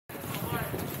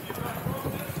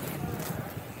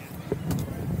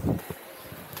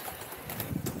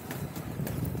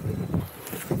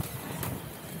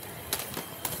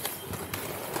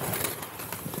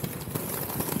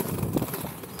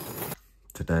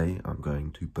Today I'm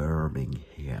going to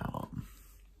Birmingham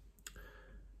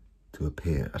to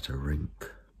appear at a rink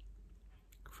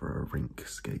for a rink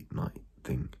skate night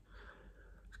thing.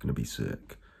 It's gonna be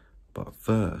sick. But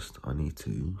first I need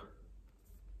to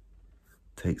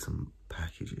take some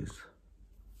packages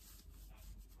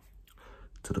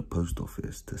to the post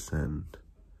office to send.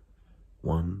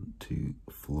 One to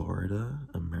Florida,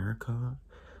 America,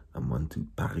 and one to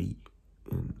Paris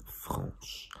in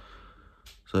France.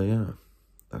 So yeah,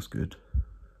 that's good.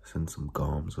 Send some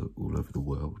garms all over the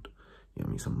world. Get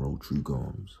me some Roll Tru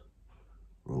garms.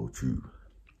 Roll Tru.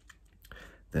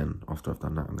 Then after I've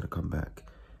done that, I'm gonna come back,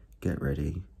 get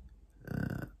ready,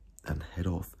 and head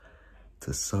off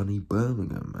to sunny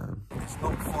Birmingham, man. It's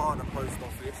not far, the post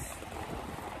office.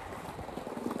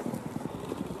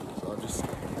 So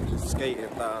I just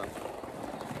skated down.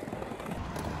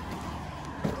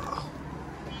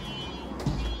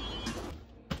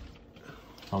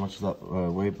 How much is that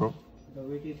weigh, bro? The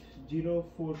weight is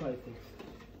 0456.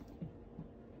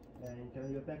 And can I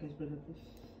have your package, brother, please?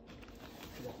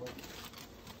 That one.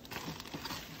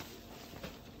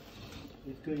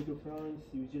 It's going to France.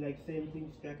 Would you like same thing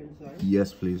stack inside?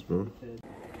 Yes, please, bro.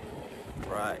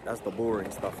 Right, that's the boring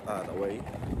stuff out of the way.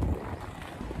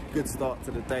 Good start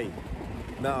to the day.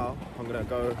 Now I'm gonna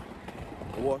go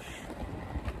wash,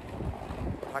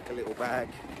 pack a little bag.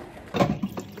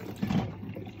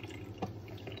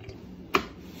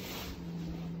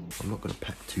 I'm not gonna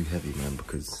pack too heavy, man,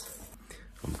 because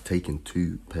I'm taking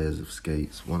 2 pairs of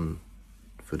skates, one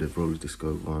for the roller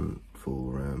disco, one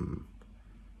for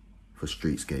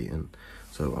street skating.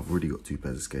 So I've already got 2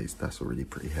 pairs of skates. That's already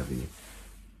pretty heavy.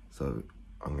 So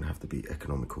I'm gonna have to be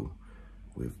economical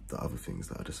with the other things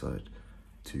that I decide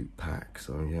to pack.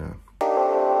 So yeah.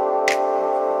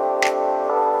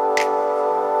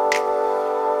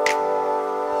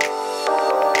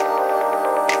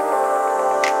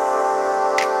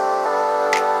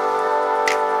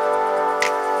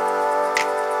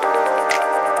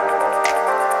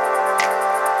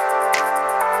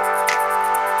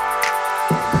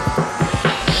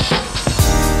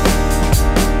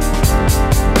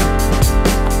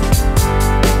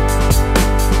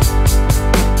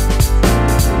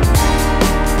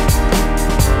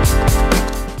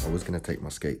 Take my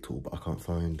skate tool, but I can't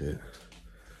find it.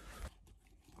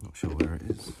 Not sure where it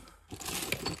is.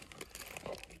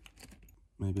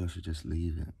 Maybe I should just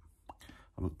leave it.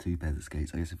 I've got 2 pairs of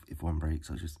skates. I guess if one breaks,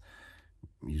 I just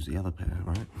use the other pair,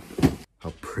 right?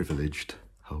 How privileged.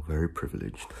 How very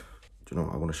privileged. Do you know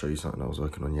what? I want to show you something I was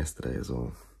working on yesterday as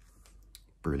well.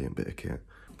 Brilliant bit of kit.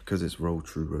 Because it's Roll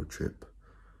Tru Road Trip,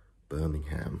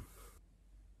 Birmingham,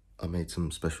 I made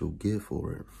some special gear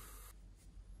for it.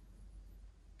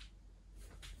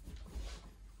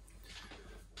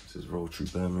 This is Roll Tru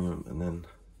Birmingham, and then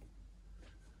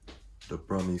the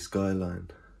Brummy skyline.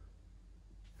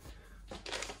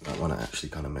 That one I actually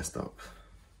kind of messed up.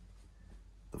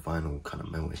 The vinyl kind of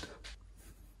melted.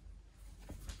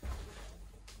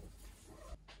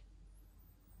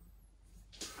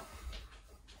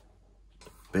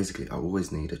 Basically, I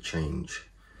always need a change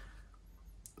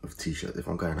of t-shirt. If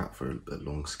I'm going out for a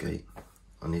long skate,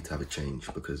 I need to have a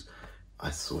change because I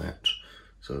sweat.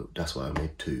 So that's why I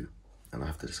made 2. And I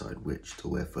have to decide which to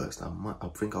wear first. I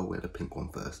think I'll wear the pink one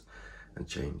first and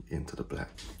change into the black.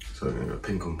 So I'm gonna go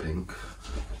pink on pink.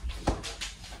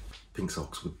 Pink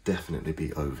socks would definitely be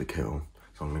overkill.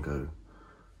 So I'm gonna go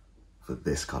for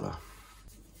this color.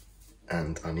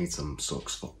 And I need some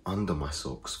socks for under my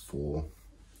socks for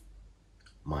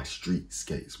my street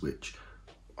skates, which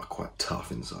are quite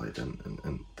tough inside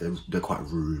and they're quite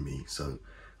roomy. So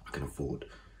I can afford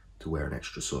to wear an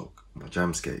extra sock. My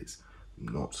jam skates,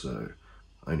 not so.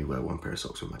 I only wear 1 pair of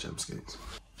socks with my jam skates.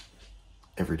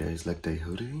 Every day is leg day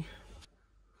hoodie.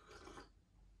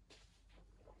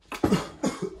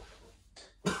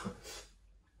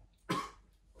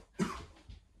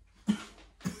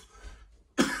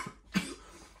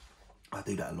 I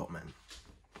do that a lot, man.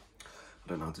 I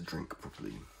don't know how to drink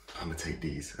properly. I'm gonna take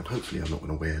these, and hopefully I'm not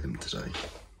gonna wear them today,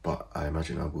 but I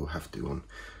imagine I will have to on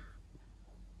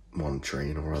one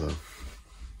train or other.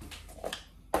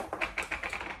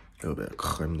 A little bit of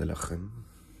creme de la creme.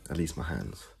 At least my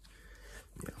hands.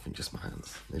 Yeah, I think just my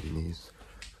hands. Maybe knees.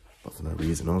 But for no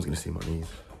reason, no one's going to see my knees.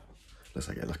 Unless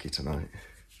I get lucky tonight.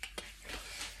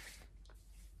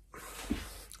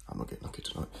 I'm not getting lucky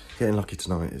tonight. Getting lucky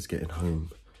tonight is getting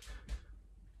home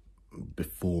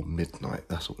before midnight.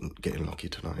 That's what getting lucky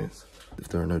tonight is. If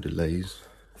there are no delays,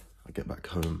 I get back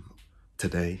home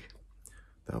today.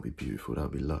 That'll be beautiful.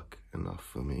 That'll be luck enough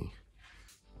for me.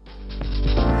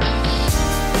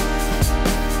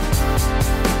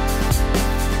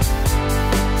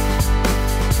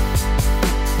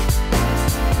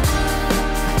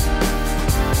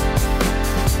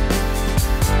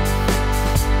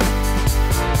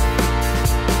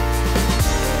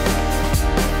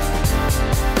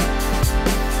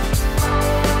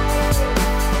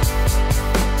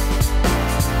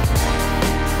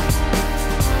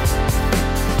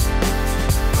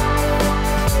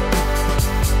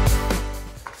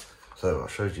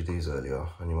 showed you these earlier,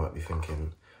 and you might be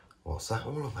thinking, what's that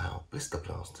all about? Blister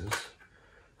plasters?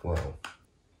 Well,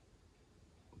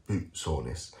 boot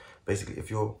soreness. Basically,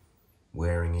 if you're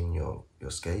wearing in your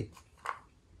skate,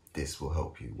 this will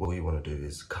help you. What you want to do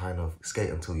is kind of skate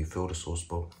until you feel the sore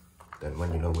spot. Then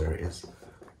when you know where it is,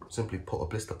 simply put a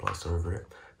blister plaster over it,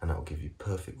 and that will give you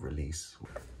perfect release.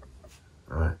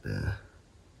 Right there.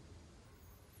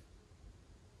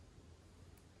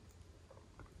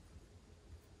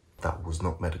 That was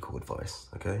not medical advice,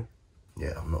 okay?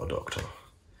 Yeah, I'm not a doctor.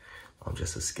 I'm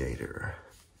just a skater.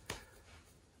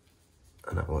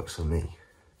 And that works for me.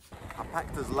 I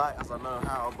packed as light as I know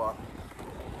how, but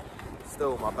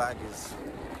still my bag is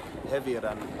heavier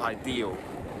than ideal.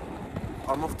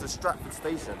 I'm off to Stratford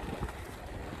Station,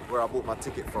 where I bought my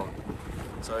ticket from.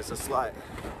 So it's a slight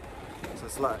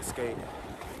skate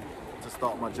to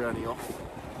start my journey off.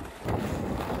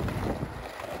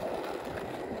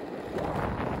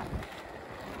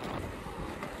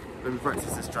 Let me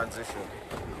practice this transition.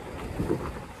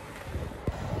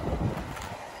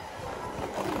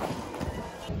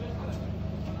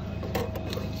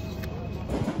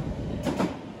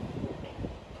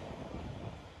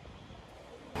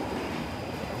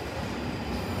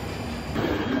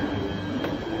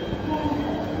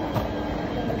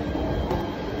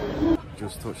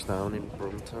 Just touched down in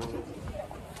Bromtown.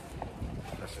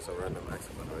 That's just a random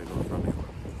accent, by the way, not funny.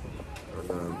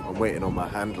 And I'm waiting on my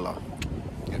handler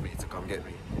to come get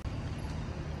me.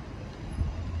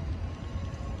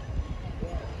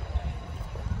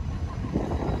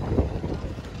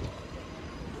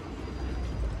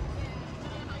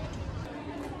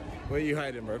 Where are you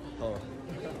hiding, bro? Oh.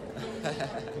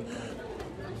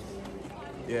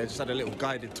 Yeah, just had a little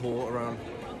guided tour around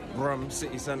Brum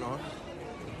city centre.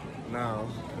 Now,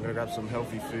 I'm gonna grab some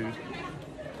healthy food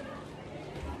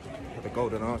at the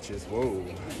Golden Arches. Whoa.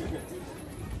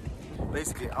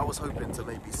 Basically, I was hoping to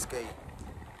maybe skate.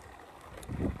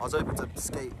 I was hoping to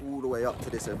skate all the way up to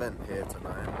this event here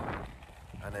tonight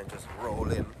and then just roll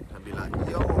in and be like,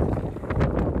 yo,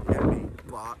 get me.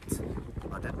 But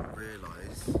I didn't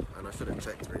realise, and I should have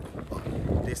checked really,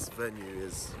 but this venue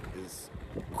is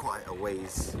quite a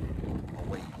ways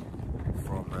away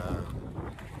from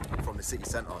the city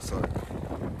centre, so it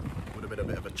would have been a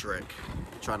bit of a trek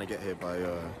trying to get here by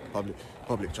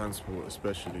public transport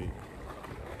especially.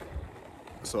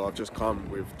 So I've just come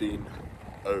with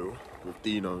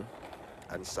Dino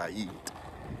and Saeed,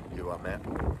 who I met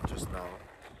just now,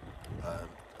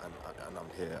 and I'm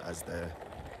here as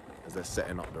they're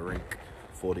setting up the rink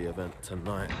for the event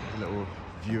tonight. A little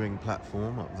viewing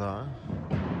platform up there.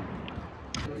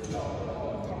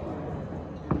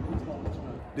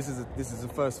 This is a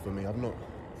first for me.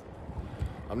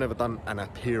 I've never done an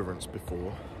appearance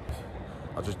before.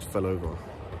 I just fell over,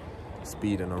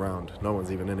 speeding around. No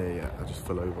one's even in here yet. I just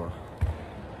fell over.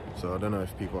 So I don't know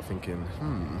if people are thinking,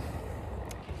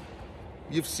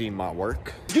 you've seen my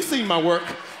work. You've seen my work.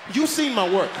 You've seen my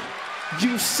work.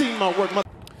 You've seen my work. Do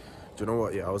you know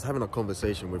what? Yeah, I was having a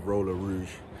conversation with Roller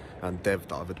Rouge and Dev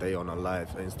the other day on a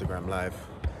Instagram live,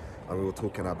 and we were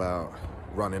talking about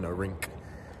running a rink.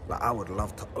 Like, I would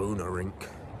love to own a rink,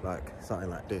 like something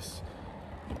like this.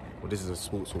 Well, this is a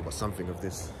sports hall, but something of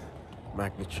this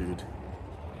magnitude.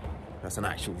 That's an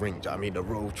actual rink. I mean, the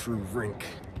Roll Tru rink.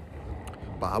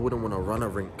 But I wouldn't want to run a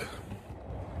rink.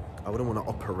 I wouldn't want to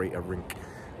operate a rink,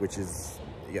 which is,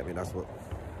 you get me? That's what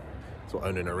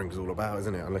owning a rink is all about,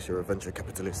 isn't it? Unless you're a venture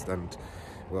capitalist, and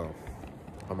well,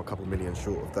 I'm a couple million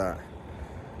short of that.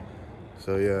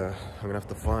 So yeah, I'm gonna have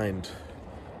to find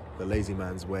the lazy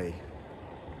man's way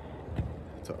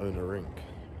to own a rink.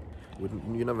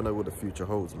 You never know what the future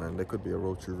holds, man. There could be a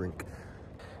Roll Tru rink.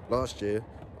 Last year,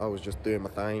 I was just doing my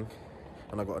thing,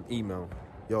 and I got an email.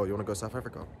 Yo, you wanna go South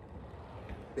Africa?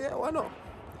 Yeah, why not?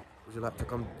 Would you like to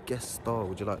come guest star?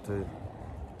 Would you like to,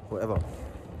 whatever,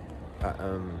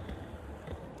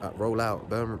 at Roll Out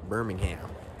Birmingham?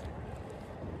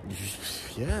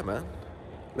 Yeah, man.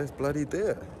 Let's bloody do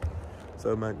it.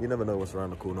 So, man, you never know what's around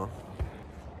the corner.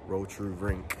 Roll Tru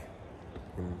rink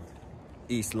in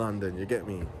East London, you get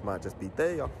me? Might just be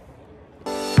there.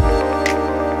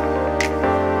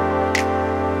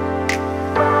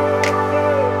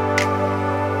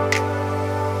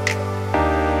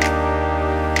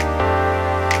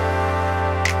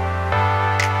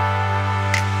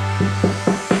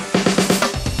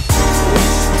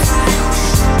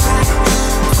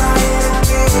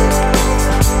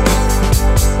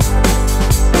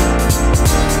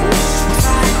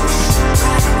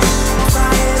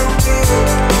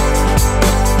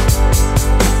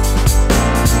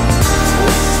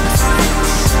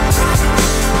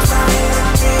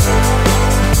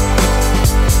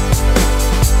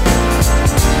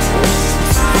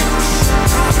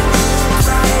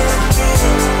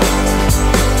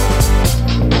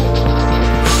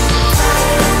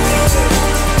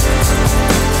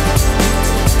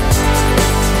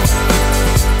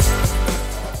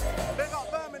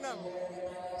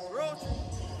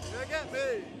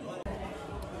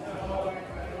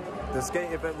 The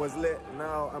skate event was lit.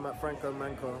 Now I'm at Franco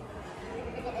Manco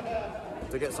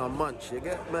to get some munch, you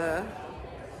get me?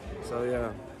 So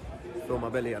yeah, fill my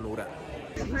belly and all that.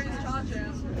 I kind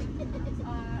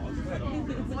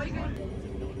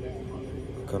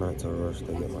of had to rush to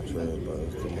get my train, but it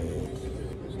was delayed.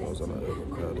 So I was on an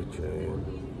overcrowded train.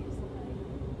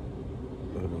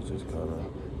 And it just kind of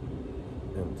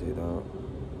emptied out.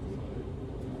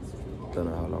 Don't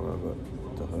know how long I got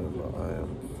to home, but I am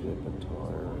flipping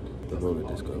tired. The roller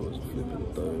disco was flipping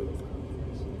dope.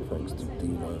 Thanks to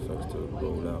Dino, thanks to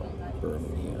Roll Out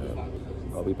Birmingham.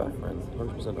 I'll be back, man.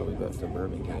 100% I'll be back to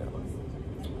Birmingham.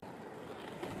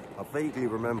 I vaguely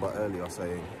remember earlier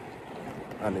saying,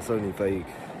 and it's only vague,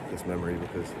 this memory,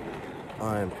 because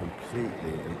I am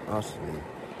completely and utterly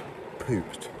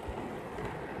pooped.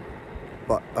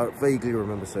 But I vaguely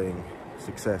remember saying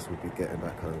success would be getting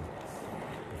back home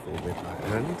before midnight.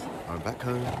 And I'm back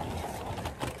home.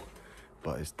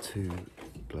 But it's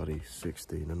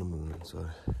 2:16 in the morning, so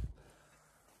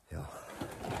yeah.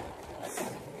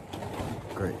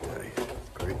 Great day,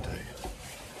 great day.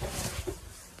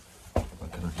 Why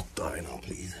can I just die now,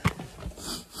 please?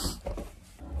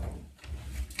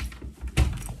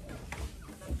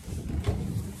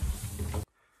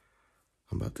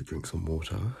 I'm about to drink some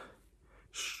water,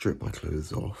 strip my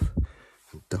clothes off,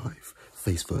 and dive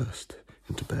face first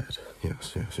into bed.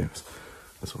 Yes, yes, yes.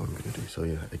 That's what I'm gonna do. So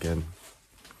yeah, again,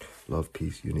 love,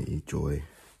 peace, unity, joy,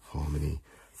 harmony,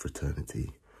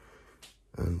 fraternity.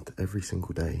 And every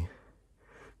single day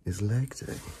is leg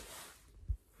day.